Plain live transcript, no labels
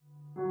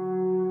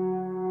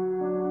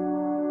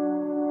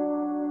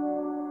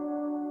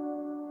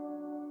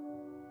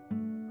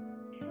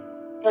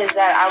was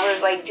that I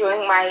was like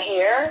doing my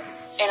hair,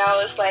 and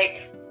I was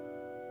like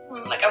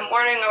I'm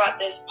wondering about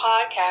this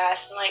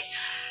podcast, and like,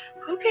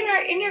 who can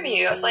I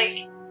interview? I was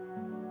like,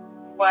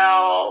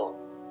 well,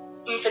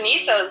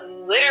 Vanessa is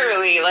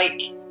literally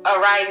like a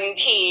rising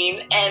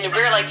teen, and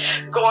we're like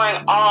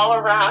going all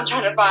around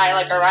trying to find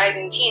like a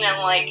rising teen.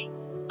 I'm like,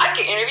 I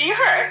can interview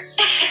her.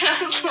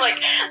 And I'm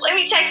like, let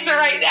me text her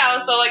right now.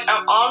 So like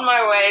I'm on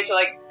my way to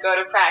like go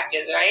to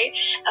practice, right?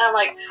 And I'm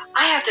like,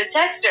 I have to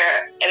text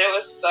her. And it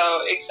was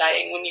so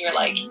exciting when you were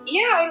like,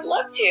 yeah, I would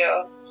love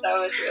to. So I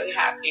was really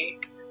happy.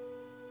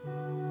 I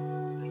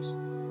was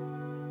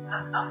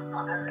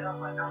still nervous. I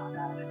was like, oh my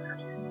god, what are you gonna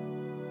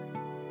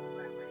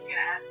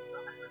ask me?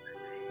 What am I supposed to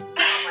say? I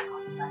was like,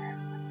 what's that?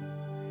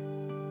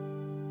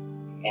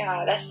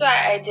 Yeah, that's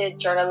why I did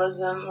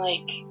journalism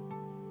like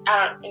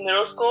in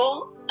middle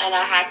school, and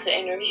I had to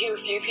interview a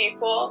few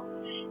people,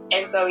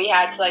 and so we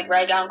had to like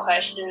write down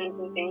questions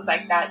and things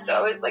like that. So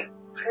I was like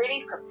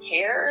pretty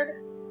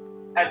prepared.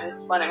 I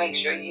just want to make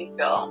sure you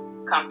feel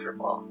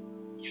comfortable.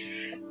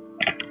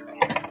 I'm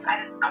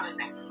just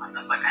thinking to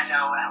myself, like, I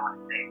know what I want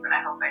to say, but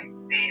I hope I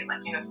say it,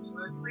 like,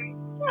 smoothly.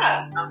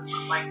 Yeah. I'm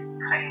like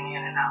cutting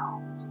in and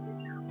out.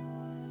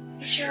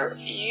 Sure,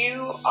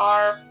 you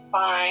are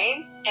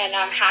fine, and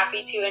I'm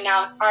happy to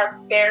announce our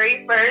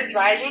very first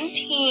rising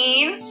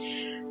teen,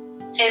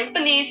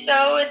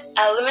 Infiniso with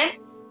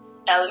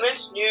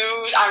Elements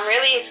News. I'm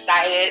really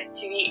excited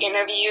to be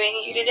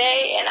interviewing you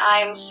today, and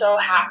I'm so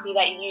happy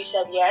that you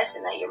said yes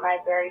and that you're my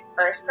very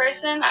first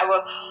person. I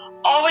will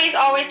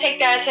always take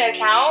that into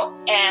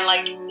account and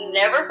like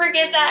never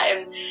forget that.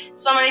 And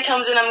somebody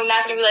comes in, I'm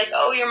not gonna be like,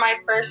 oh, you're my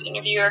first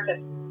interviewer,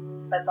 because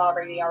that's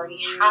already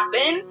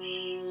happened.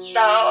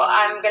 So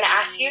I'm gonna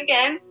ask you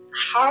again,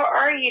 how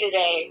are you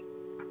today?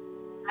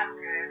 I'm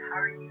good. How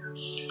are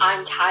you?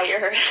 I'm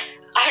tired.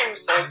 I'm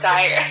so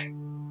tired.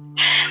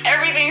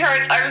 Everything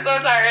hurts. I'm so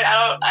tired.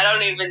 I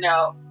don't even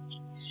know.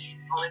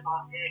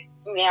 Volleyball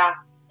hit. Yeah,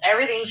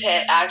 everything's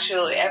hit.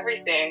 Actually,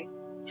 everything.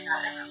 Yeah,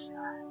 it really does.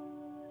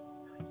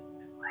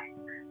 Like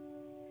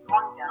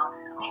going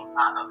downhill,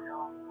 not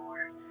uphill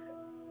anymore.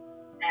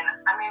 And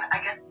I mean, I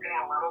guess it's getting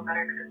a little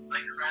better because it's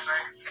like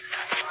coronavirus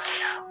going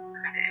down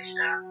kind of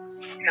issue.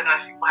 Because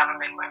most people haven't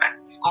been going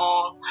back to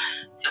school,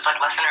 so it's like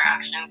less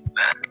interactions.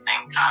 But at the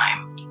same time,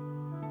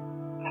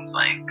 it's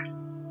like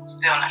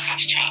still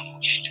nothing's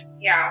changed.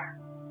 Yeah,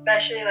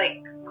 especially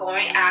like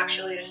going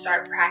actually to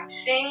start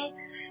practicing.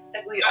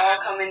 Like we all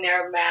come in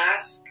there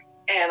mask,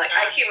 and like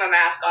I keep my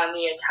mask on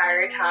the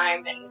entire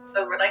time, and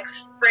so we're like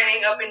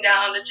sprinting up and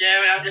down the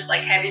gym, and I'm just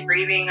like heavy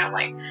breathing. I'm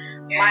like,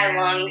 my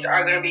lungs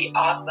are gonna be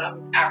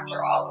awesome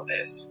after all of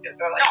this. Because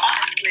they're like, no,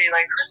 honestly,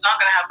 like who's not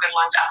gonna have good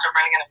lungs after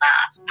running in a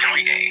mask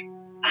every day?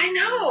 I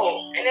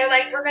know, and they're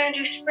like, we're gonna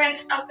do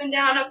sprints up and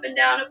down, up and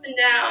down, up and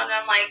down. And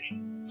I'm like,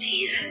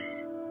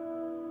 Jesus,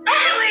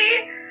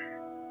 really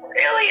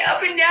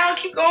up and down,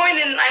 keep going.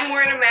 And I'm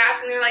wearing a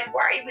mask, and they're like,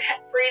 why are you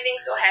breathing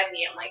so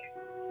heavy? I'm like,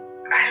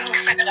 I don't know.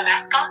 Because I got a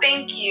mask on.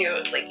 Thank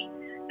you. Like,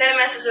 then it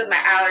messes with my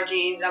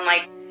allergies. I'm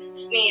like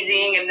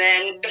sneezing, and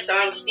then if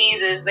someone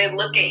sneezes, they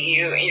look at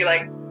you, and you're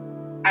like,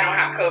 I don't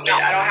have COVID. No.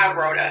 I don't have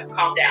Rona.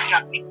 Calm down.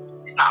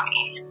 It's not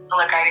me.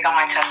 Look, I already got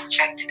my test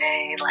checked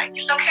today. Like,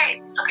 it's okay.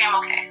 I'm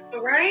okay.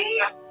 Right?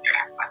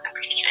 That's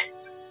appreciated.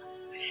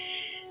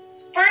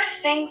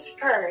 First things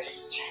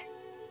first.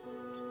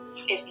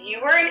 If you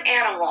were an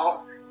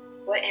animal,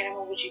 what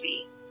animal would you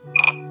be?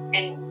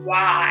 And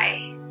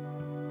why?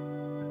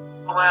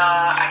 Well,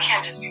 I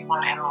can't just be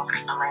one animal for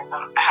some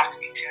reason. I have to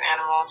be two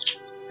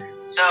animals.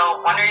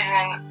 So one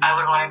reason I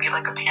would want to be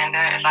like a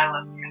panda is I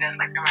love pandas.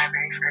 Like they're my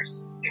very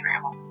first favorite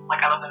animal.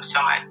 Like I love them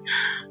so much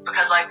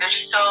because like they're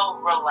just so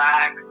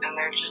relaxed and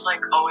they're just like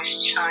always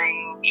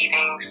chilling,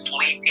 eating,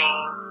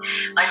 sleeping.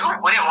 Like who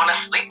wouldn't want to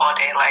sleep all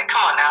day? Like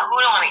come on now, who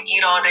wouldn't want to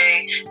eat all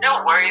day?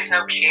 No worries,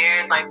 no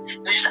cares. Like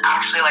they're just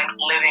actually like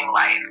living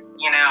life,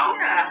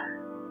 Yeah.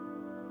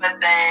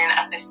 But then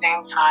at the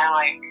same time,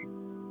 like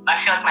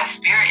I feel like my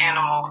spirit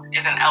animal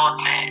is an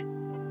elephant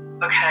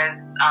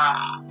because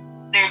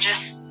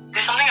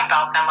there's something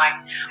about them, like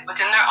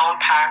within their own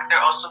pack, they're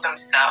also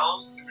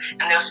themselves,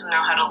 and they also know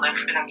how to live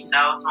for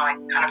themselves and like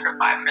kind of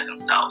provide for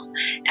themselves.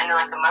 And then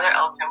like the mother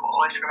elephant will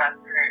always provide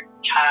for her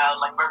child,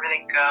 like wherever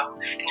they go,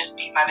 and just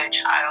be by their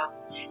child.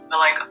 But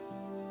like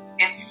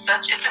it's a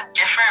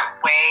different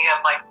way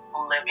of like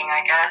living,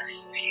 I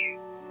guess, if you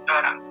know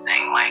what I'm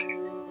saying. Like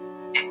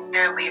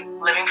they're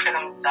living for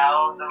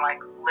themselves and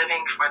like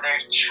living for their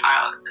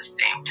child at the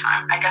same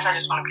time. I guess I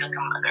just want to be like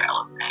a mother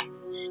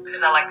elephant.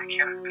 Because I like to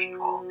care for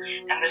people,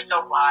 and they're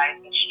so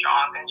wise and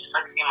strong, and just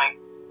like seem like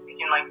they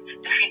can like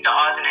defeat the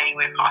odds in any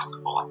way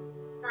possible.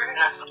 And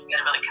that's something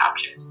that really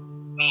captures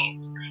me.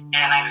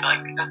 And I feel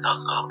like that's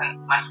also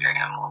my spirit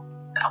animal,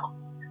 the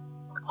elephant.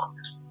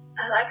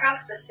 I like how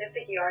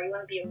specific you are. You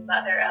want to be a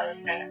mother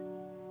elephant.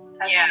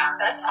 Yeah,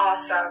 that's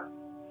awesome.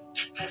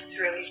 That's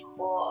really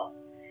cool.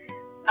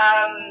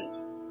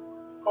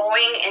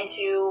 Going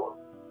into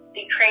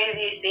the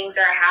craziest things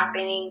that are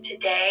happening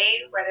today,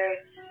 whether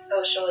it's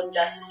social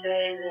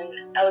injustices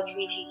and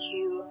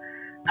LGBTQ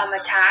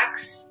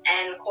attacks,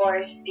 and of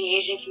course the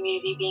Asian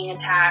community being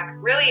attacked,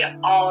 really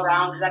all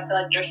around, because I feel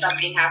like there's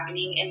something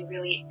happening in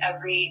really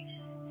every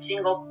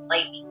single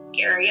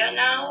area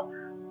now.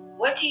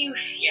 What do you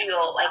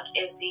feel like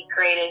is the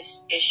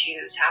greatest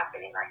issues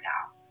happening right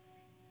now?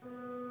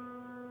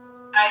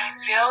 I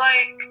feel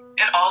like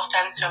it all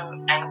stems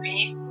from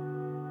envy,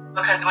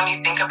 because when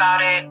you think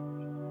about it,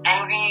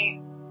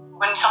 envy,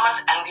 when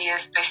someone's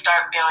envious, they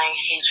start feeling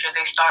hatred,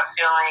 they start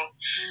feeling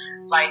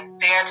like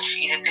they're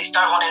defeated, they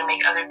start wanting to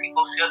make other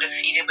people feel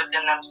defeated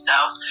within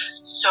themselves.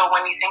 So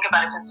when you think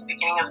about it, since the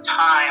beginning of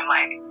time,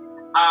 like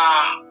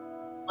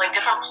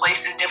different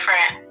places,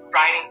 different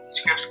writings and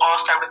scripts all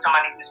start with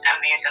somebody who's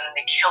envious, and then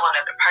they kill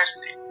another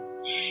person.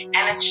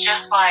 And it's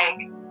just like,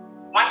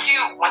 once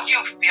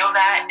you feel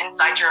that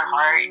inside your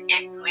heart,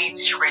 it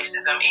leads to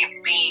racism. It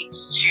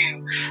leads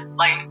to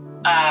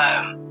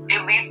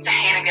it leads to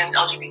hate against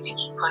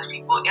LGBTQ plus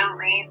people. It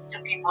leads to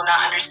people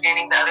not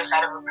understanding the other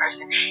side of a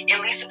person.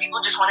 It leads to people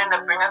just wanting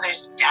to bring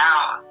others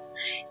down.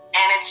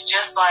 And it's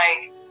just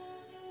like,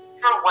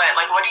 for what?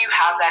 Like, what do you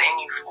have that in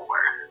you for?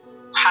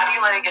 How do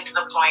you let it get to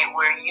the point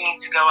where you need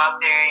to go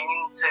out there and you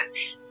need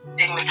to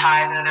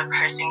stigmatize another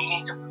person? You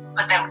need to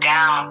put them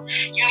down.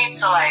 You need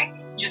to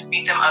just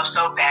beat them up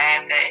so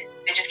bad that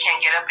they just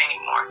can't get up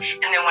anymore.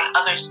 And then when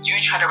others do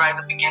try to rise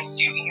up against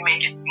you, you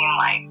make it seem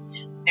like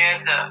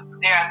they're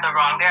at the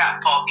wrong, they're at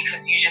fault,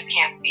 because you just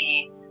can't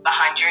see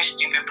behind your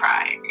stupid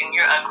pride and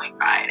your ugly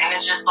pride. And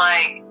it's just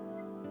like,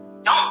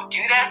 don't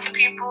do that to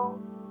people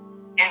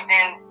and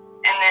then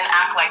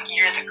act like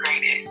you're the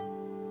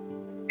greatest.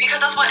 Because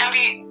that's what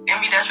envy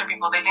does for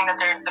people. They think that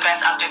they're the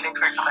best after they've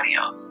hurt somebody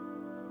else.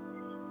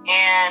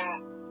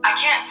 And I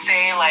can't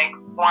say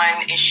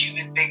one issue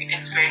is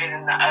greater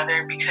than the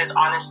other, because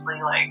honestly,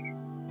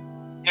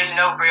 there's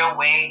no real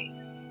way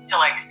to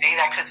say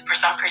that, because for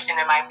some person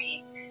it might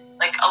be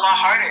a lot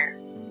harder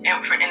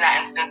in that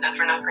instance, and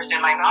for another person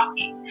it might not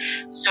be.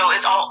 So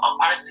it's all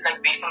honestly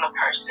based on the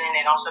person,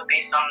 and also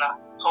based on the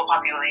whole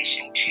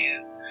population too,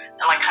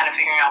 and kind of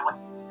figuring out what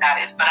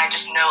that is. But I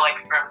just know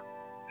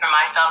for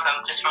myself,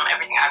 and just from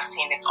everything I've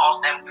seen, it's all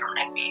stemmed from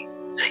envy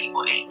to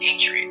equal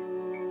hatred.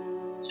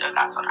 So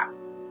that's what I'm.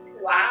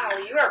 Wow,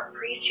 you are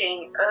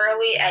preaching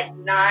early at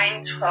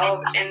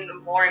 9:12 in the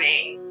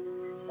morning.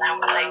 I'm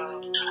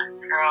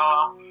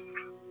girl,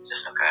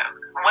 just okay.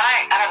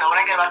 I don't know, when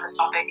I get about this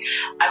topic,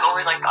 I've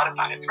always thought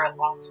about it for a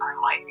long time.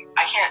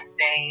 I can't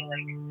say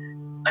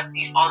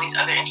all these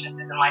other instances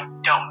in life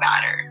don't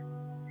matter,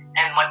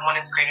 and one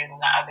is greater than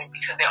the other,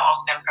 because they all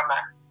stem from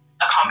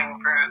a common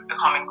root, a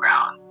common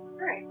ground.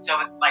 Right. So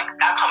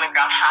that common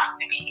ground has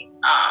to be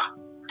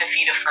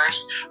defeated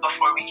first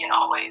before we can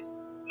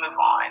always move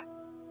on.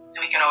 So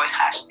we can always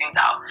hash things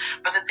out.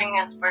 But the thing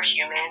is, we're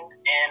human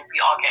and we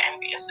all get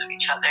envious of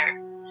each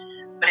other.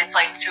 But it's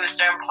to a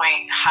certain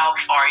point, how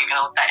far are you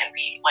gonna let that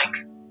envy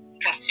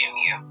consume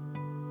you?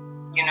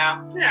 You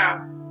know?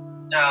 Yeah.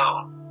 So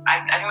I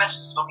think that's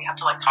just what we have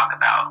to talk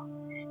about.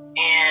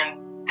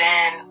 And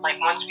then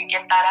once we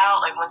get that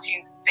out, once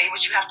you say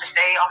what you have to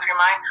say off your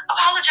mind,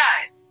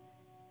 apologize.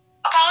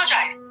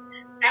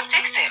 Then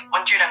fix it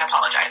once you're done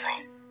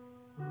apologizing.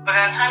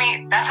 Because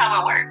honey, that's how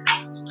it works.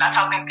 That's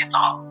how things get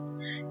solved.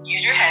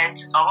 Use your head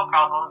to solve a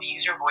problem,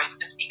 use your voice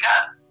to speak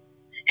up.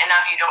 And now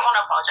if you don't want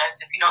to apologize,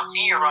 if you don't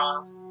see you're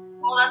wrong,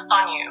 well, that's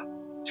on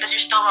you, because you're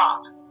still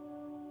wrong.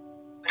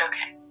 But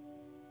okay,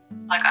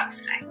 that's all I got to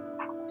say.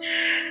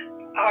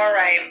 All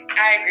right,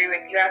 I agree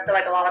with you. I feel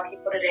like a lot of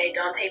people today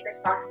don't take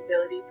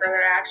responsibility for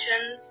their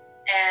actions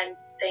and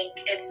think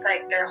it's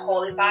they're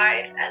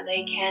holified and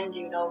they can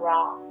do no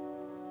wrong.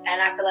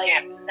 And I feel like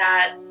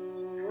that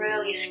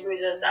really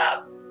screws us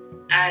up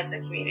as a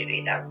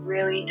community. That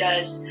really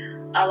does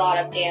a lot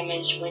of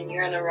damage when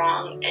you're in the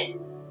wrong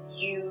and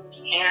you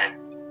can't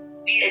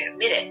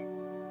admit it.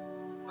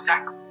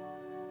 Exactly.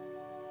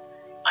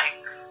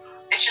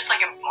 It's just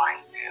it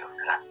blinds you,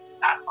 and that's the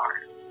sad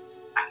part.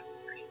 Sometimes the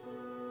person.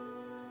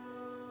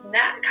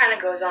 That kind of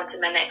goes on to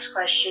my next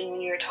question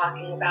when you're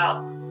talking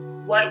about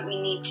what we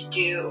need to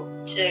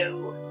do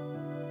to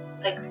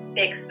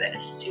fix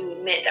this, to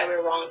admit that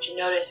we're wrong, to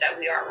notice that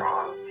we are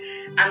wrong.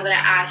 I'm gonna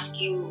ask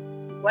you,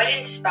 what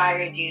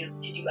inspired you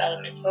to do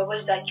Elements? What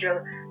was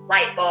your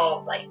light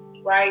bulb?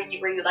 Were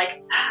you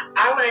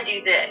I want to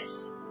do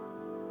this?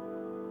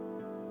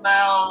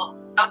 Well,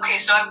 okay,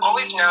 so I've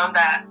always known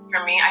that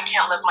for me, I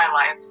can't live my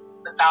life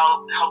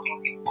without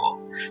helping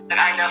people.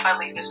 I know if I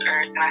leave this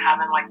earth and I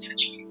haven't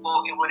touched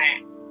people,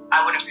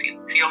 I wouldn't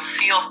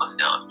feel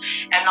fulfilled.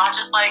 And not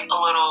just a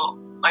little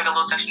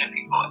section of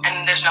people.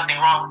 And there's nothing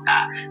wrong with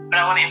that. But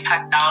I want to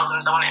impact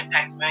thousands, I want to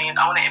impact millions,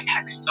 I want to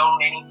impact so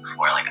many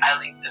before I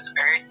leave this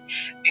earth.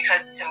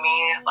 Because to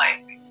me,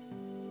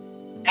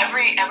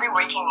 every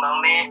waking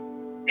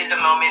moment is a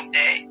moment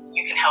that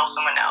you can help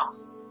someone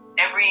else.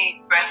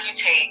 Every breath you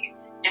take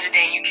is a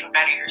day you can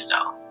better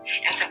yourself.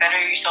 And to better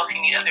yourself,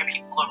 you need other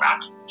people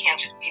around you. You can't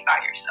just be by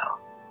yourself.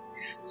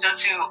 So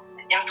to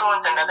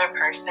influence another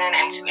person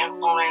and to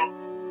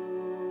influence,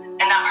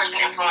 and that person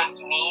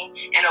influenced me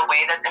in a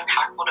way that's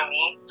impactful to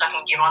me, so I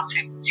can give on to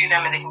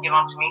them and they can give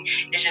on to me,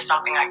 is just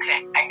something I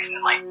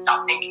couldn't like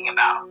stop thinking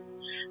about.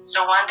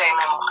 So one day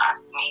my mom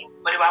asked me,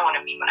 what do I want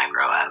to be when I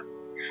grow up?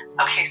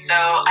 Okay, so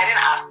I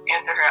didn't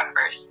answer her at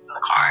first in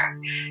the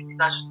car, because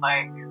I was just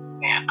like,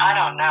 man, I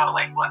don't know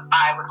like what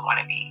I would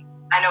want to be.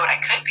 I know what I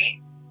could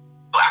be,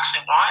 but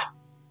actually want,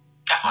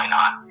 definitely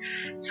not.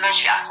 So then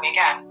she asked me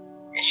again,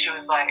 and she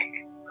was like,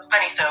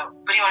 Funny, so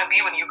what do you want to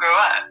be when you grow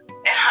up?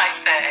 And I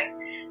said,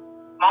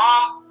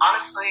 Mom,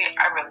 honestly,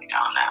 I really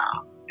don't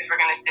know. If we're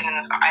going to sit in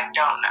this car, I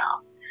don't know.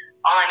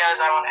 All I know is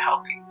I want to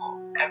help people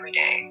every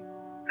day,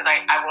 because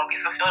I won't be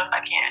fulfilled if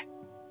I can't.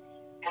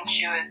 And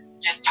she was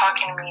just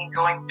talking to me,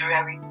 going through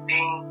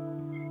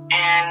everything.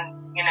 And,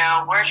 you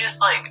know, we're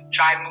just like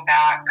driving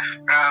back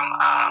from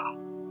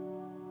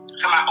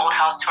our old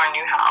house to our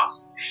new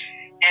house.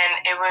 And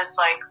it was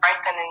like right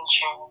then in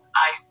June,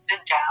 I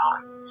sit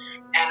down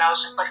and I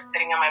was just like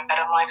sitting in my bed.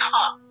 I'm like,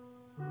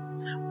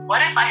 what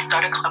if I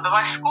start a club at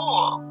my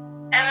school?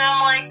 And then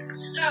I'm like,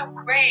 so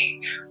great.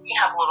 We can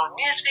have a little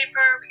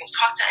newspaper. We can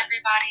talk to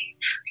everybody.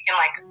 We can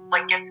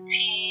like get the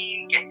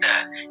tea, get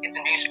the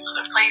news from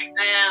other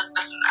places,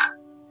 this and that.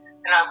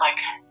 And I was like,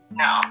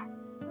 no,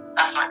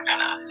 that's not good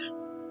enough.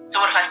 So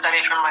what if I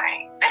studied from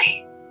my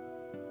city?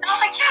 And I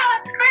was like, yeah,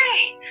 that's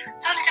great.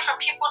 So many different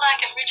people that I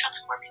can reach out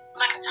to more people,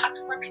 and I can talk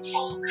to more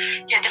people,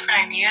 get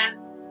different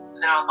ideas.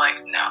 And then I was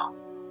like, no.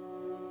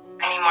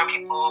 I need more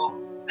people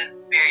with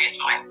various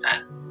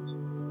mindsets.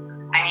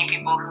 I need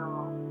people who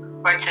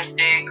are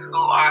artistic, who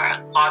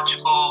are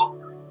logical,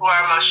 who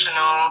are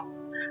emotional,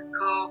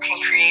 who can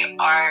create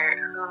art,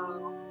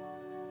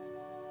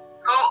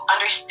 who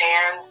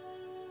understands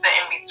the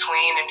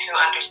in-between and who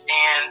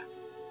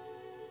understands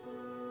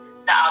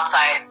the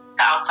outside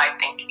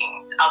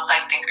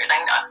thinkers. I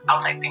need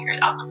outside thinkers,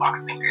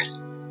 out-the-box thinkers.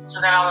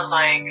 So then I was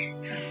like,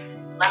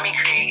 let me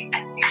create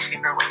a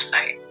newspaper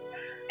website.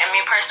 And me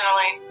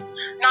personally,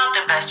 not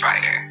the best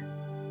writer,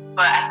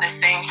 but at the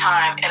same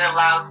time, it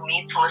allows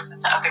me to listen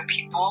to other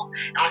people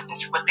and listen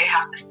to what they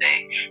have to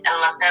say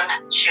and let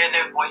them share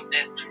their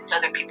voices to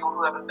other people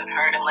who haven't been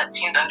heard, and let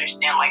teens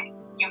understand, like,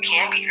 you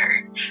can be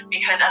heard.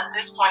 Because at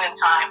this point in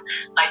time,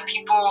 like,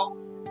 people,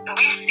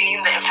 we've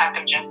seen the impact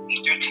of Gen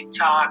Z through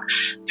TikTok,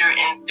 through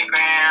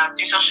Instagram,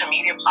 through social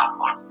media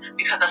platforms,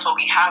 because that's what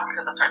we have,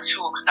 because that's our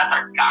tool, because that's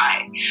our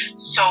guide.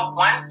 So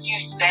once you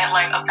set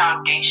like a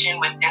foundation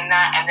within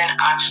that and then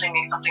actually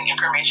make something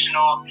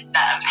informational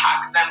that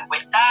impacts them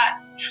with that,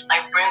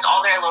 like brings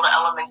all their little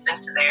elements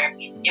into there.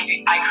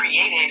 I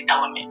created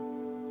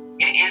elements.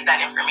 It is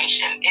that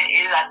information. It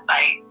is that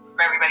site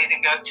for everybody to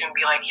go to and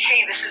be like,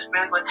 hey, this is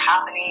really what's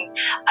happening.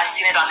 I've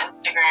seen it on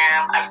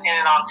Instagram. I've seen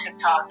it on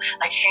TikTok.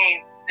 Like,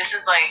 hey, this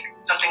is like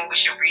something we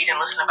should read and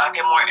listen about,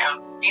 get more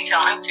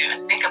detail into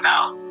and think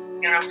about.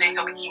 You know what I'm saying?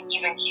 So we can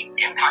even keep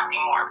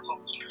impacting more. We can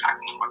keep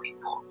impacting more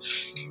people.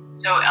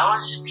 So Ella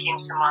just came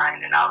to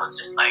mind, and I was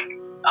just like,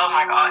 oh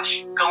my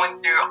gosh,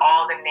 going through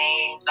all the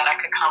names that I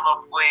could come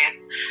up with.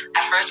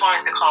 I first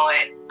wanted to call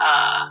it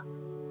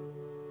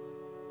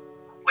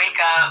Wake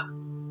Up.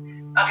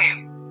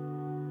 Okay,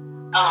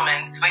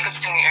 Elements, Wake Up to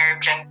the Era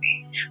of Gen Z.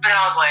 But then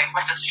I was like, my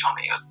sister told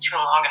me it was too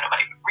long and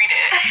nobody would read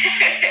it.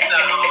 So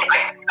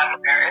I got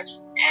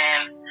embarrassed.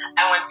 And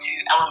I went to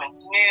Elements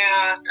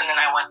News, and then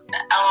I went to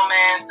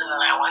Elements, and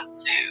then I went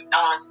to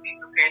Elements Be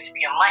Prepared to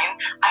Be Enlightened.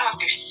 I went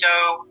through so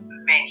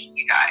many,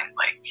 you guys.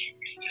 Like,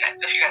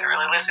 if you guys are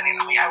really listening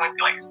to me, I went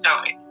through like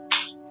so many.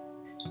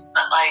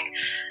 But like,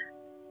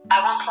 at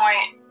one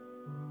point,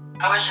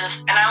 I was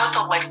just, and I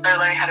also like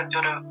started learning how to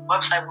build a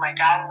website with my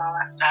dad and all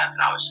that stuff.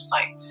 And I was just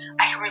like,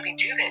 I can really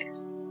do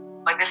this.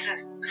 Like, this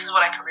is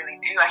what I can really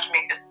do. I can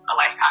make this a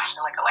life passion,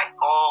 like a life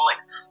goal,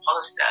 like all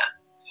this stuff.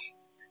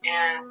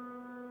 And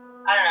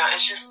I don't know,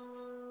 it's just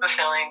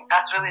fulfilling.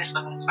 That's really just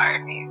what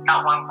inspired me.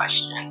 That one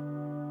question.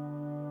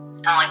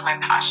 And like my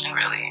passion,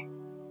 really.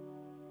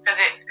 Because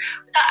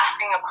without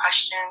asking a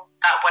question,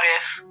 that what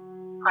if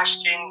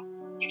question,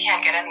 you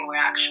can't get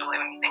anywhere actually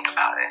when you think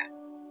about it.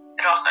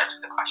 It all starts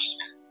with a question.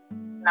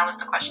 And that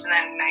was the question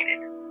that ignited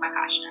my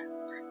passion.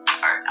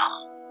 Start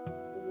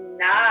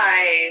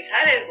Nice.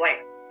 That is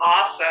like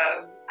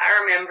awesome.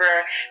 I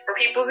remember, for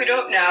people who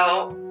don't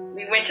know,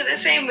 we went to the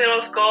same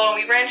middle school and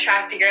we ran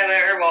track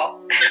together.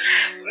 Well,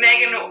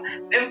 Megan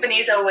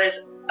Infinizo was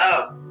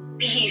a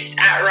beast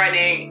at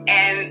running,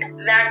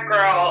 and that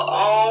girl,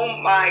 oh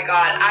my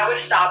god, I would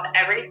stop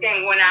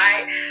everything when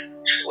I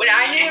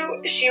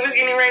knew she was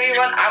getting ready to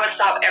run. I would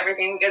stop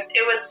everything because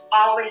it was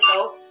always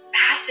so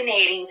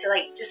fascinating to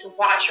like just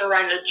watch her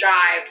run, the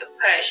drive, the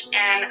push.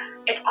 And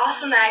it's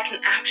awesome that I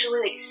can actually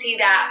like see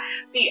that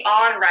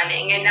beyond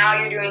running, and now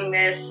you're doing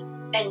this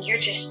and you're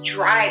just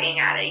driving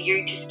at it.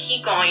 You just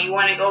keep going. You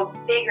want to go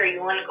bigger,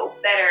 you want to go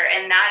better,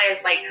 and that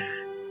is like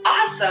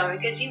awesome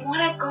because you want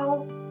to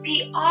go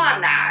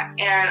beyond that.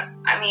 And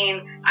I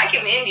mean, I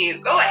commend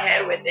you. Go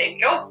ahead with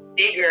it. Go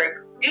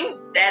bigger,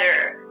 do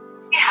better.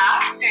 You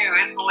have to.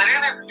 It's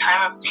literally the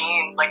time of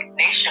teens, like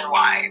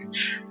nationwide.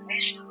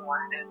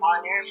 Nationwide is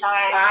on your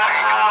side.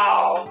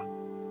 Wow.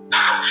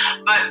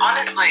 But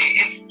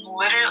honestly, it's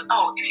literally,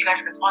 if you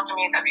guys could sponsor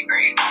me, that'd be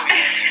great.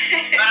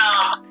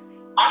 But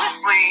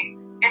honestly,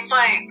 it's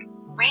like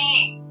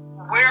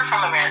we're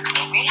from America.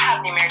 We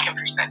have the American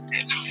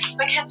perspective.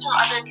 The kids from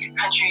other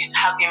countries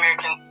have the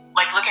American,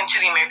 look into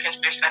the American's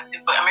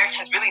perspective, but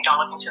Americans really don't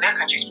look into their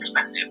country's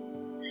perspective,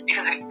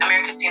 because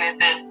America's seen as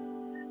this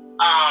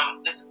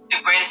the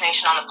greatest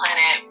nation on the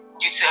planet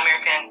due to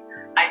American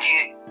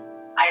idealism.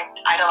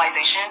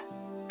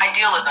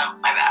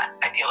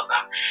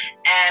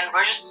 And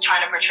we're just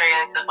trying to portray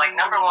this as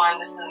number one,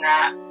 this and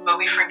that, but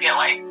we forget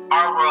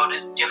our world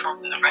is different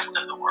from the rest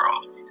of the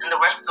world, and the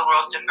rest of the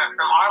world is different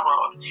from our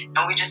world,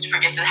 and we just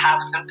forget to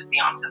have sympathy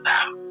onto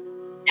them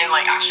and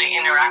actually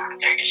interact with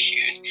their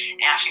issues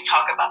and actually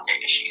talk about their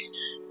issues.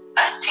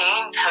 Us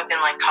teens have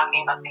been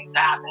talking about things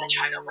that happen in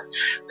China with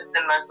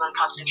the Muslim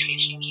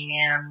concentration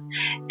camps,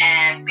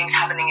 and things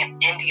happening in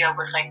India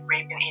with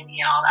rape in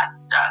India and all that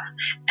stuff,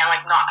 and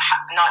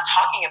not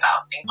talking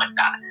about things like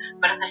that.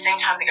 But at the same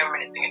time, the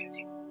government isn't going to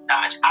take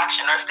that much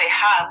action, or if they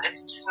have,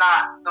 it's just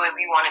not the way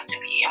we want it to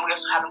be, and we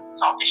also haven't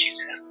solved issues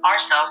in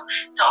ourselves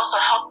to also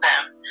help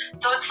them.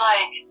 So it's what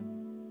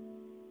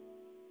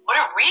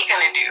are we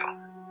going to do?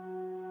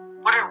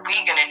 What are we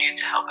going to do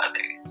to help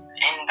others?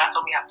 And that's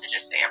what we have to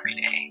just say every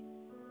day.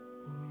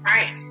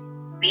 Right.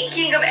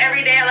 Speaking of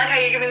every day, I like how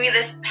you're giving me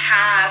this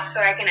path so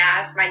I can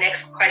ask my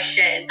next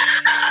question.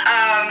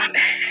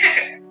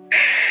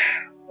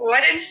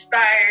 What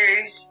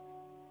inspires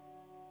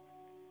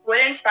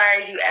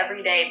you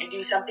every day to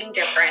do something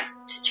different,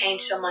 to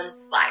change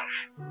someone's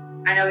life?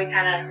 I know we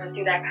kind of went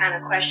through that kind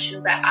of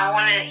question, but I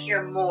want to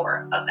hear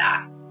more of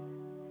that.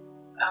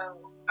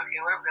 Okay,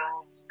 what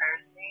really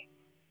inspires me?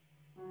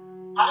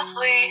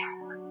 Honestly,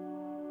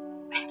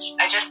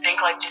 I just think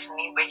just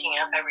me waking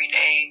up every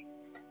day,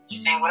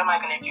 just saying, what am I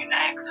going to do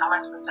next? How am I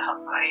supposed to help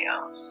somebody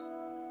else?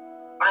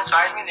 What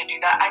inspires me to do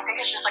that? I think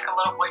it's just a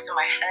little voice in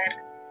my head.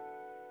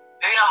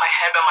 Maybe not my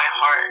head, but my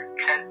heart,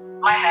 because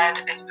my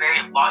head is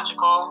very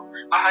logical.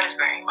 My heart is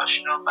very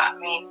emotional,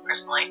 but me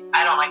personally,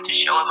 I don't like to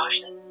show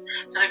emotions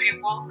to other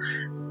people.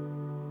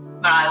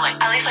 But I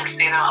at least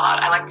say them out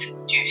loud. I like to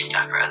do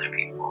stuff for other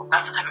people.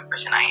 That's the type of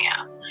person I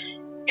am.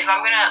 If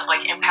I'm gonna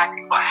impact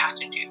people, I have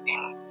to do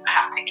things. I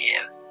have to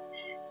give.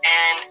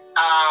 And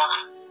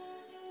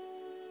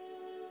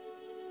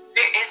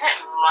there isn't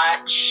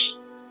much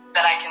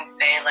that I can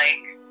say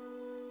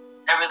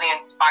that really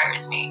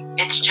inspires me.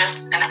 It's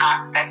just an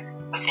act that's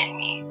within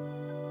me.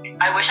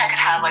 I wish I could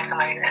have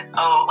somebody that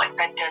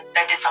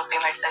that did something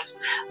that says,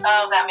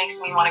 that makes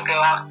me want to go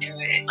out and do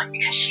it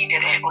because she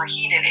did it or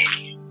he did it.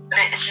 But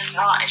it's just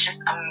not. It's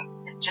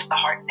just a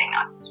hard thing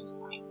at this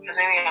point, because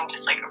maybe I'm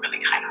just a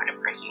really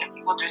kind-hearted person and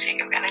people do take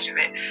advantage of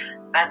it.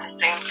 But at the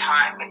same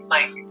time, it's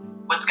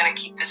what's gonna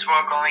keep this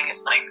world going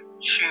is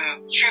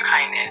true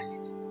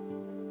kindness,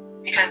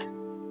 because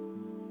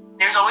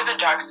there's always a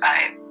dark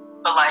side,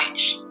 but light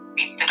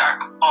beats the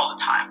dark all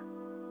the time.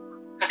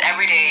 Because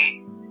every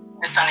day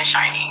the sun is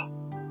shining,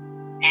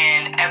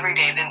 and every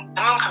day the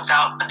moon comes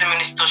out, but the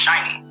moon is still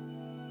shining,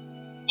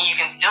 and you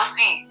can still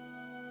see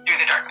through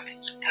the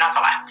darkness. And that's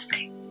all I have to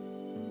say.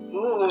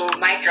 Ooh,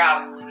 mic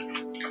drop.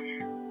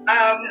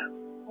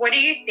 What do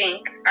you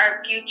think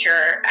our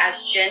future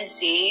as Gen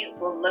Z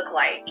will look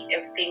like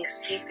if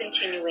things keep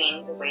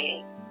continuing the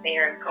way they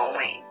are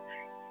going?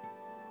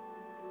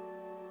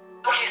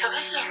 Okay, so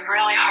this is a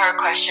really hard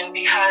question,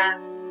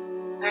 because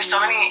there's so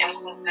many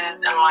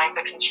instances in life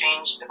that can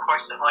change the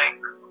course of a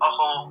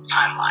whole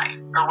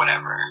timeline or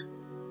whatever.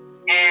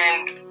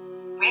 And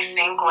we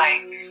think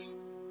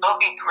it'll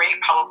be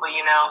great probably,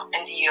 in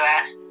the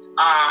US.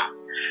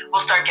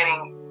 We'll start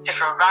getting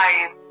different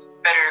rights,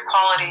 better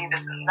quality,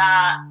 this and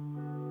that.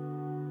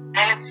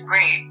 And it's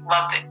great.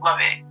 Love it.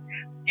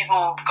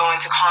 People go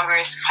into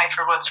Congress, fight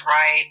for what's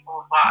right,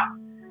 blah, blah.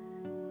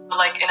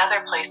 But in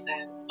other places,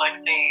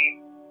 say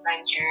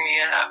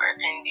Nigeria or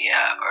India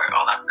or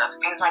all that stuff,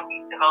 things might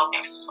be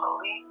developing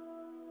slowly.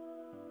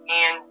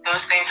 And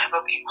those same type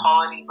of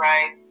equality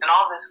rights and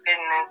all this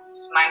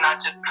goodness might not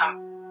just come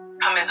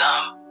as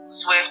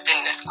swift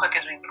and as quick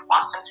as we would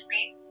want them to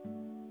be.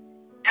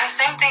 And the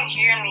same thing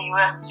here in the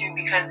US too,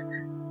 because,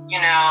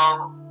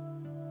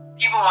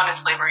 people wanted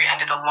slavery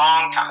ended a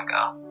long time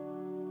ago.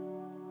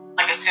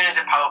 As soon as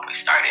it probably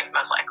started,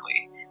 most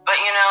likely. But,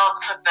 it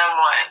took them,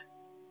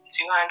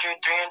 200,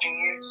 300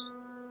 years?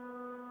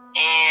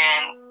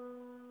 And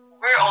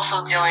we're also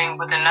dealing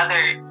with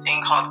another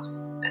thing called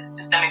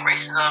systemic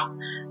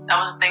racism. That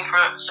was a thing for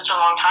such a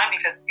long time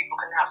because people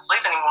couldn't have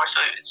slaves anymore,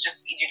 so it's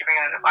just easier to bring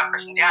another black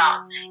person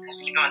down and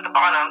just keep them at the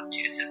bottom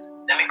due to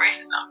systemic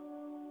racism.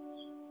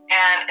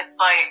 And it's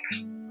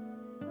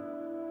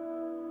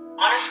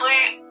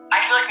honestly, I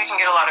feel we can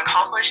get a lot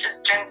accomplished as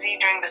Gen Z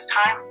during this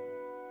time,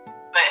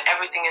 but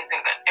everything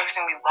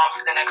we want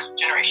for the next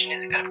generation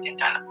isn't going to get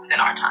done within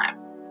our time.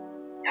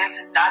 And it's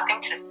a sad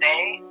thing to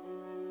say,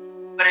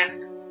 but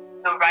it's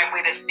the right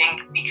way to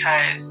think,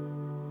 because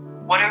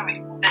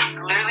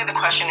literally the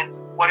question is,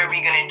 what are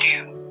we going to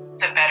do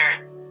to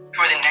better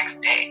for the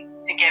next day,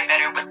 to get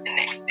better with the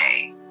next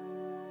day?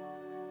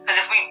 Because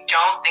if we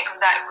don't think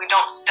of that, if we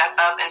don't step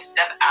up and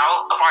step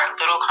out of our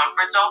little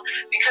comfort zone,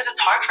 because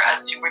it's hard for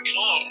us to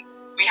routine.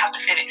 We have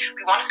to fit it.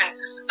 We want to fit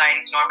into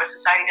society's norm, but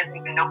society doesn't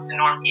even know what the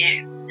norm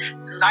is.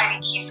 Society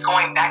keeps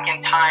going back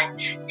in time,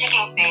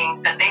 picking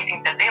things that they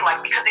think that they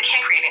like because they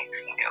can't create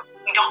anything new.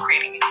 We don't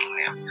create anything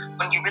new.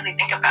 When you really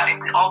think about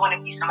it, we all want to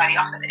be somebody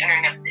off of the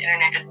internet, but the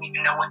internet doesn't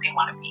even know what they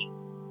want to be.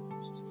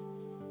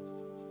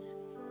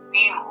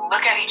 We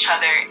look at each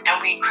other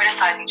and we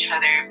criticize each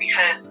other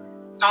because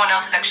someone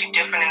else is actually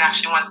different and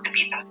actually wants to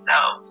be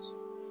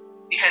themselves.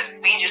 Because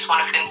we just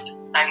want to fit into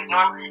society's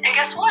norm. And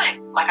guess what?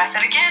 Like I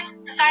said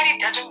again, society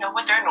doesn't know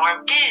what their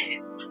norm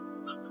is.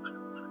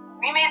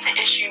 We made the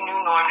issue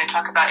new norm to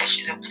talk about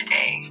issues of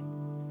today.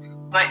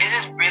 But is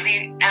this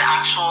really an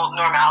actual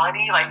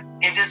normality? Like,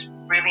 is this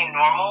really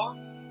normal?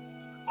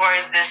 Or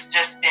has this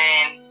just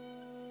been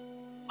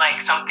like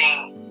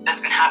something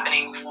that's been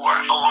happening for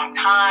a long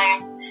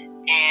time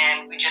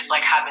and we just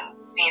like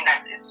haven't seen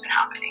that it's been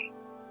happening?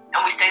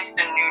 And we say it's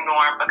the new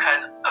norm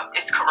because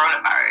it's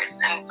coronavirus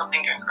and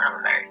something during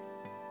coronavirus.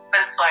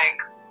 But it's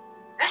like,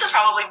 this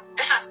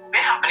has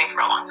been happening for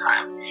a long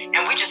time.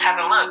 And we just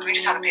haven't looked. We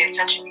just haven't paid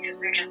attention because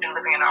we've just been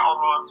living in our own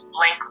worlds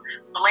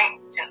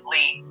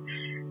blatantly.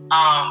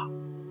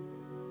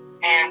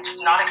 And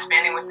just not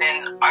expanding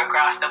within our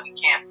grasp that we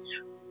can.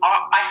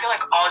 I feel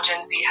like all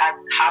Gen Z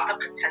have the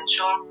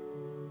potential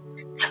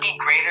to be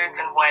greater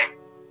than what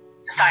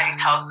society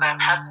tells them,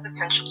 has the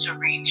potential to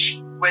reach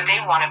where they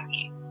want to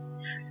be.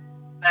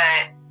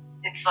 But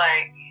it's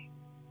like,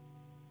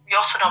 we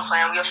also don't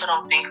plan, we also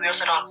don't think, we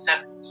also don't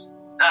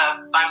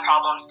find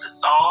problems to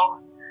solve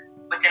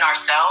within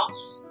ourselves,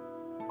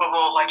 but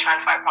we'll like try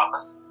and find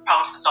problems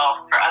to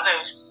solve for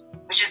others,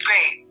 which is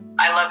great.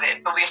 I love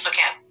it, but we also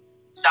can't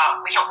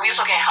stop. We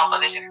also can't help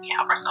others if we can't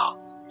help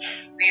ourselves.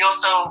 We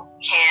also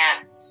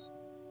can't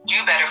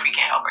do better if we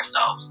can't help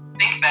ourselves.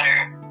 Think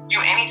better, do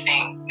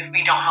anything if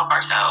we don't help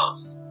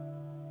ourselves.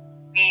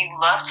 We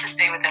love to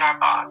stay within our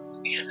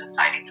box because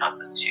society tells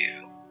us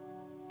to.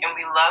 And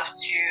we love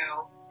to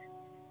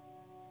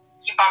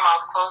keep our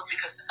mouth closed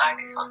because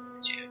society tells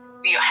us to.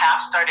 We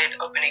have started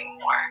opening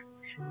more,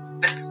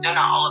 but it's still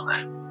not all of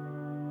us.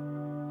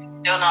 It's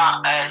still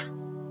not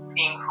us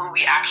being who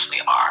we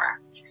actually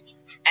are.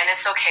 And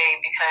it's okay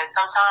because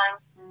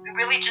sometimes we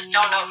really just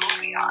don't know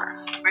who we are.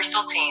 We're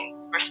still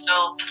teens. We're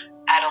still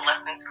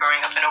adolescents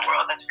growing up in a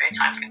world that's very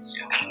time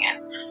consuming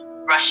and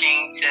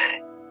rushing to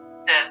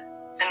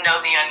know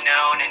the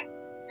unknown and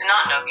to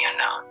not know the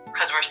unknown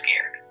because we're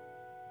scared.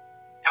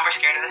 And we're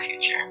scared of the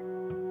future.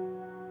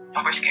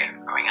 And we're scared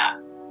of growing up.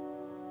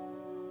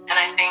 And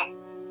I think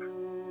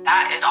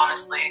that is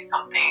honestly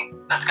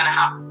something that's going to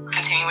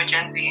continue with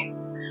Gen Z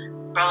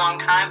for a long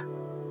time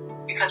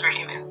because we're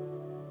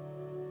humans.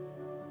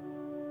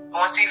 And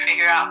once we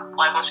figure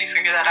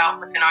that out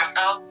within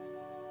ourselves,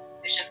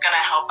 it's just going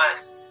to help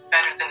us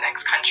better the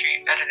next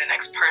country, better the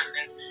next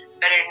person,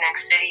 better the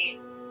next city,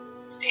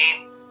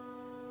 state,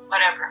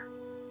 whatever.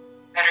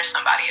 Better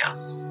somebody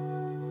else.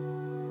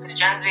 With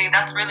Gen Z,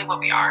 that's really what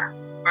we are.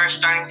 We're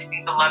starting to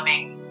be the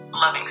loving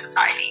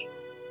society,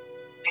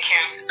 the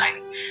caring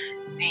society,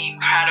 the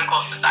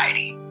radical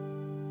society.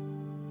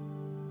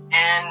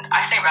 And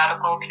I say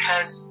radical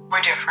because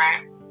we're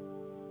different,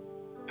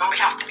 and we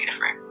have to be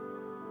different.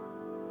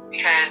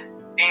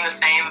 Because being the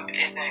same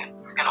isn't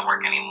going to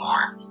work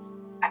anymore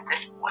at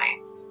this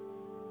point.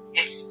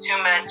 It's too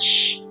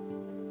much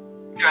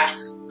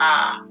dress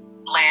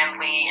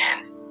blandly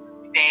and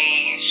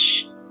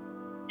beige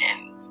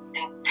and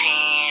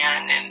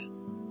tan and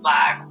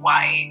black,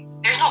 white.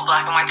 There's no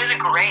black and white. There's a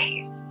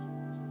gray.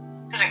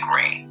 There's a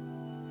gray.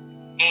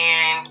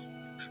 And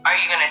are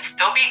you going to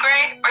still be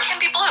gray? Or you can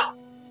be blue,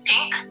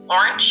 pink,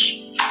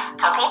 orange,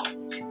 purple,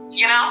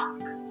 you know?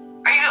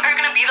 Are you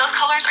going to be those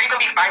colors? Are you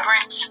going to be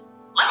vibrant?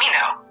 Let me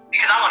know.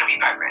 Because I want to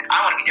be vibrant. I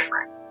want to be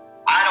different.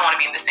 I don't want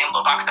to be in the same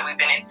little box that we've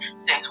been in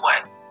since,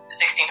 what, the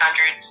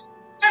 1600s?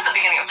 Since the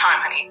beginning of time,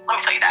 honey. Let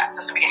me tell you that.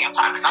 Since the beginning of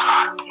time, because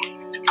I'm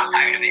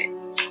tired of it.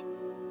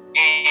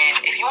 And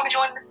if you want to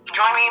join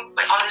me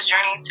on this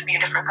journey to be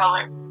a different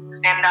color,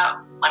 stand it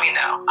out, let me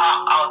know.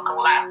 I'll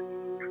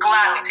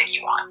gladly take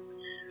you on.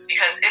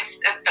 Because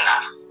it's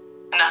enough.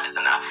 Enough is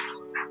enough.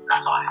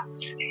 That's all I have to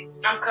say.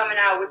 I'm coming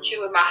out with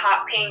you with my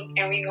hot pink,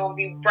 and we're going to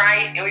be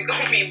bright, and we're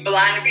going to be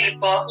blind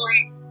people.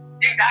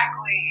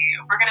 Exactly.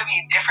 We're going to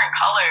be different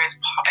colors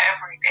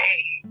every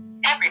day.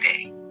 Every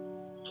day.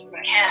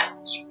 We can't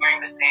keep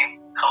wearing the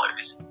same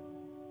colors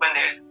when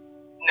there's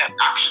no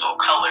actual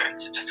color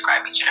to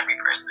describe each and every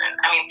person.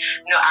 I mean,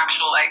 no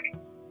actual,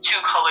 two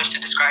colors to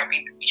describe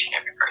each and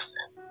every person.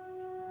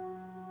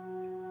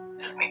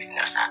 This makes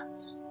no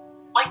sense.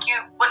 Like you,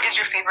 what is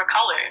your favorite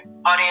color?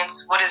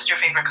 Audience, what is your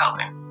favorite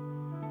color?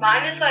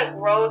 Mine is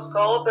rose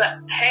gold, but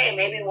hey,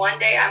 maybe one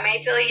day I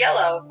may feel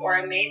yellow, or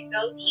I may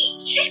feel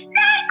peach.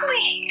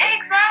 Exactly.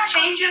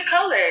 Change your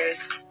colors.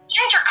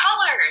 Change your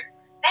colors.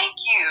 Thank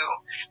you.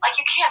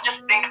 You can't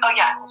just think, oh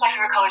yeah, since my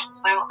favorite color is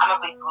blue, I'm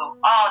gonna be blue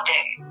all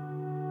day.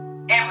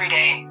 Every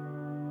day.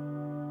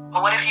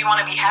 But what if you want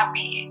to be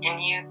happy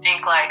and you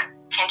think,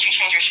 can't you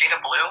change your shade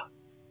of blue?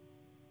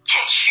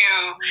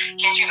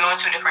 Can't you go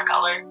into a different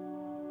color?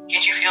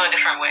 Can't you feel a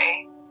different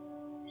way?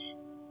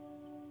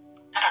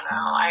 I don't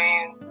know. I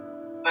mean,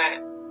 but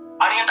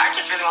audience, I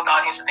just really want the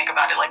audience to think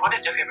about it. Like, what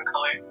is their favorite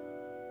color?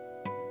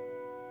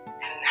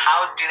 And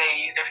how do they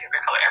use their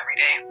favorite color every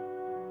day?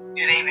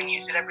 Do they even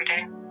use it every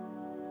day?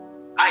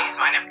 I use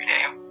mine every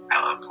day.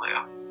 I love blue.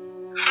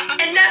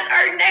 And that's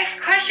our next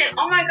question.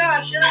 Oh my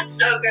gosh, you're like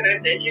so good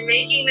at this. You're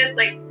making this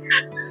like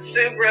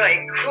super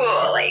like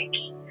cool. Like,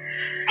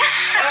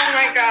 oh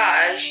my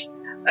gosh.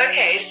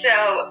 Okay,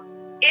 so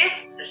if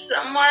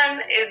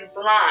someone is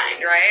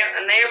blind, right,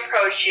 and they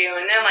approach you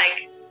and they're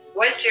like,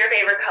 what's your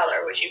favorite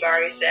color? Which you've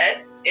already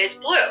said is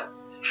blue.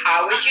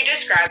 How would you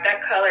describe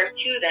that color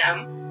to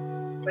them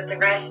with the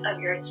rest of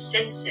your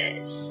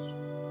senses?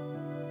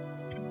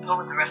 Oh,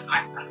 with the rest of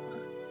my senses.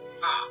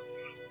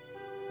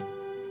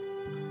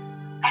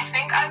 I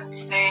think I would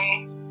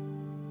say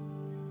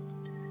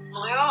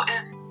blue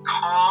is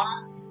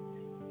calm,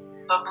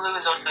 but blue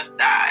is also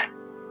sad.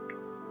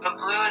 But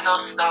blue is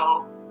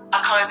also a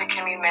color that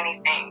can mean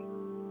many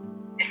things.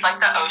 It's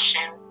like the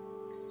ocean,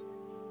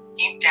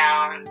 deep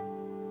down,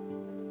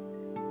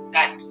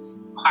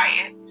 that's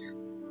quiet.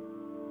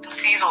 It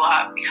sees a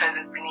lot because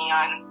of the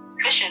neon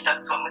fishes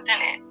that swim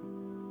within it.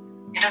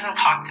 It doesn't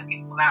talk to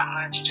people that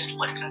much, it just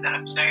listens and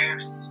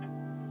observes.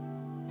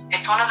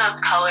 It's one of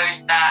those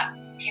colors that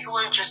people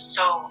are just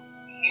so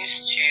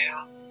used to.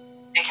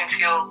 They can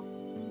feel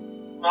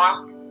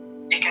warmth,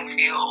 they can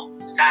feel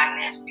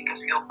sadness, they can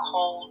feel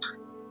cold,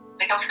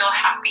 they can feel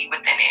happy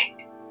within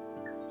it.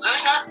 Blue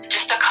is not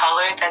just a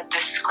color that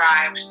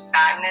describes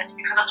sadness,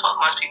 because that's what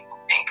most people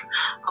think.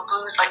 But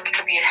blue is like, it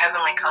could be a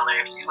heavenly color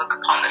if you look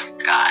upon the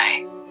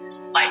sky,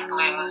 like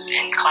blues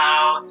and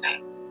clouds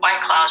and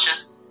white clouds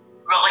just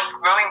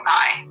rowing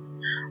by.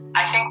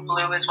 I think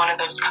blue is one of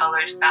those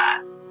colors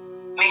that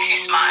makes you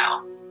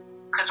smile.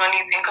 Because when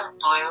you think of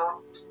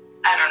blue,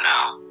 I don't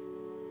know,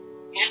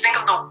 you just think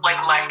of the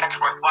life that's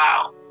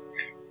worthwhile.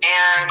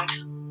 And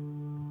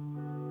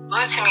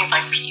blue to me is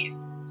like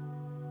peace,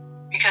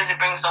 because it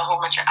brings a whole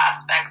bunch of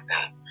aspects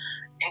and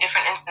in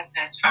different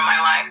instances from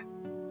my life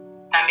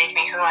that make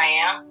me who I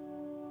am.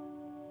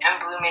 And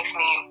blue makes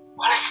me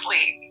want to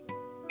sleep,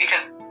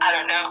 because I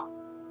don't know,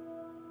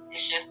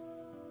 it's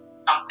just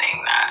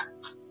something that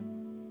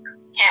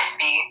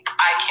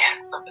I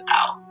can't live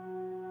without.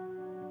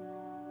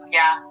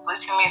 Yeah, blue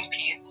to me is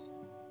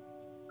peace,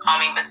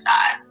 calming but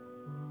sad.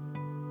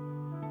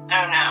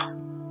 I don't know.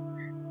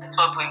 That's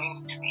what blue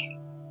means to me.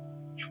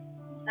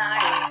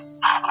 Nice.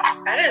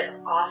 That is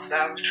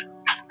awesome.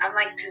 I'm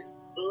like just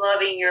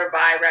loving your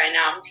vibe right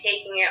now. I'm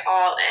taking it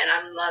all in.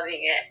 I'm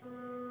loving it.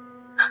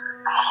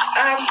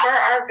 For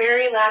our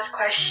very last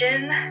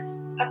question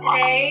of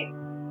today,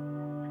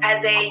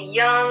 as a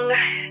young,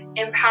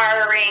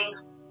 empowering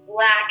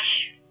Black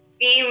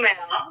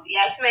female,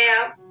 yes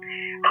ma'am,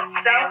 a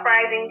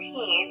self-rising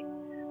teen,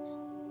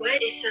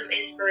 what is some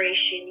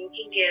inspiration you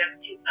can give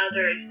to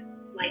others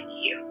like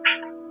you?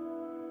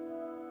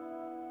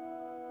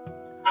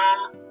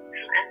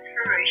 Some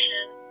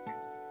inspiration.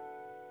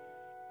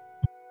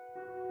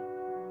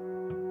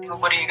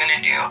 What are you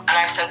gonna do? And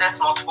I've said this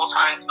multiple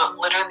times, but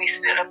literally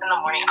sit up in the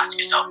morning, ask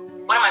yourself,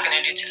 what am I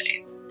gonna do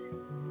today?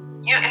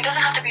 It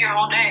doesn't have to be your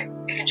whole day.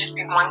 It can just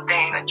be one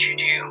thing that you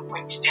do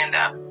when you stand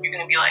up. You're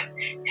gonna be like,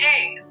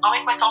 hey, I'll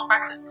make myself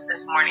breakfast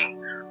this morning.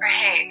 Or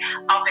hey,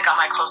 I'll pick out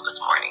my clothes this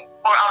morning.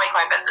 Or I'll make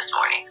my bed this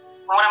morning.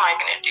 What am I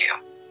gonna do?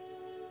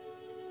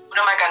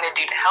 What am I gonna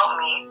do to help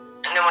me?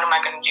 And then what am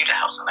I gonna do to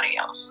help somebody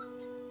else?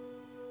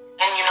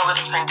 And with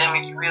this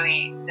pandemic,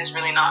 there's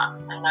really not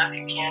enough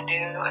you can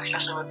do,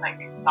 especially with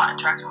not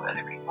interacting with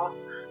other people.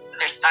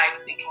 There's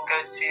sites you can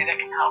go to that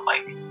can help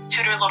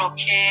tutor little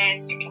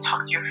kids. You can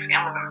talk to your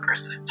family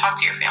members. You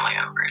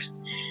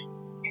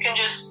can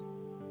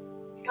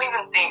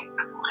even think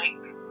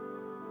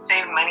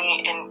save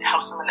money and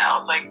help someone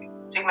else.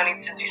 Save money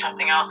to do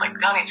something else.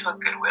 Donate to a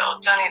Goodwill.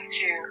 Donate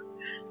to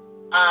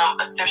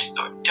a thrift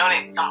store.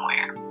 Donate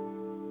somewhere.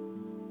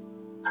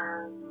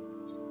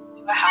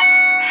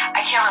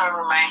 I can't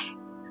remember my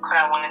quote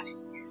I wanted to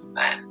use,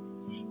 but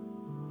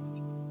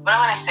what I'm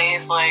gonna say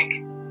is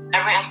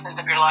every instance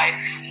of your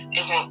life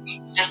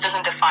just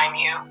doesn't define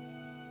you,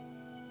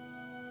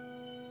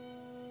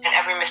 and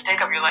every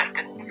mistake of your life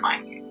doesn't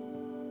define you.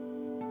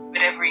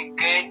 But every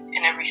good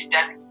and every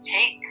step you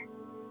take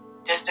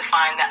does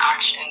define the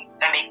actions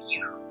that make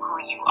you who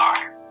you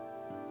are,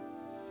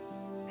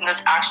 and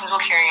those actions will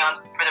carry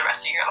on for the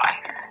rest of your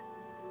life.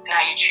 And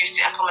how you choose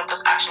to implement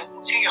those actions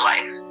into your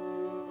life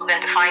will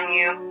then define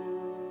you,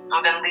 and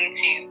will then lead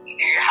to either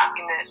your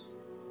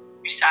happiness,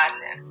 your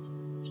sadness,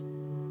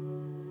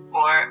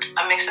 or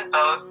a mix of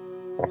both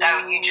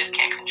that you just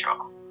can't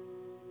control.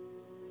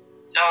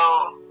 So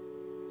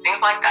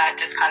things like that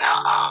just kind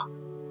of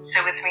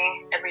sit with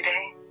me every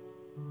day,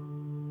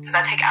 because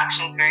I take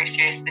actions very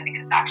seriously,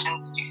 because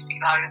actions do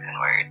speak louder than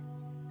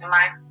words. In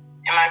my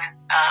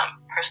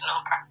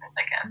personal preference,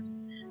 I guess,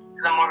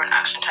 because I'm more of an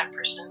action type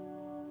person.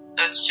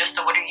 So it's just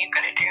what are you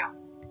gonna do,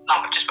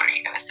 not just what are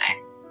you gonna say.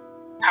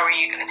 how are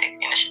you going to take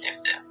the initiative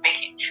to make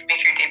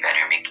your day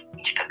better, make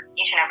each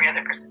and every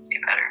other person's day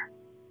better?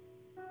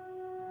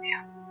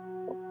 Yeah.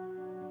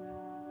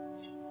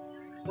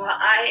 Well,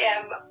 I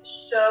am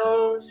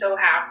so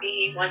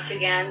happy once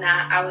again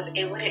that I was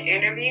able to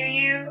interview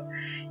you.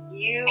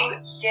 You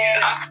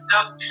did. I'm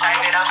so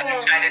excited. Awesome. I'm so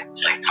excited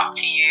to like talk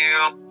to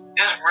you.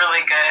 It was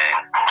really good,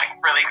 like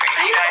really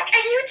great. You guys,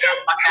 and you did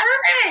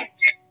perfect.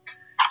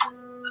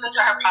 Listen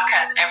to her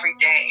podcast every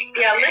day.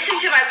 Yeah, listen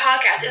to my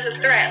podcast. It's a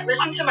threat.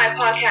 Listen to my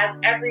podcast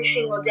every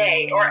single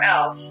day, or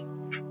else.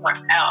 Or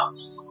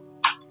else.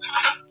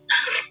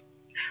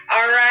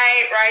 All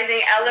right,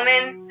 Rising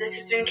Elements. This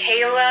has been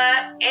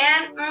Kayla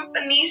and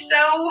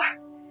Benicio.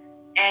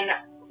 And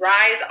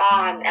rise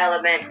on,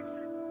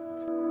 Elements.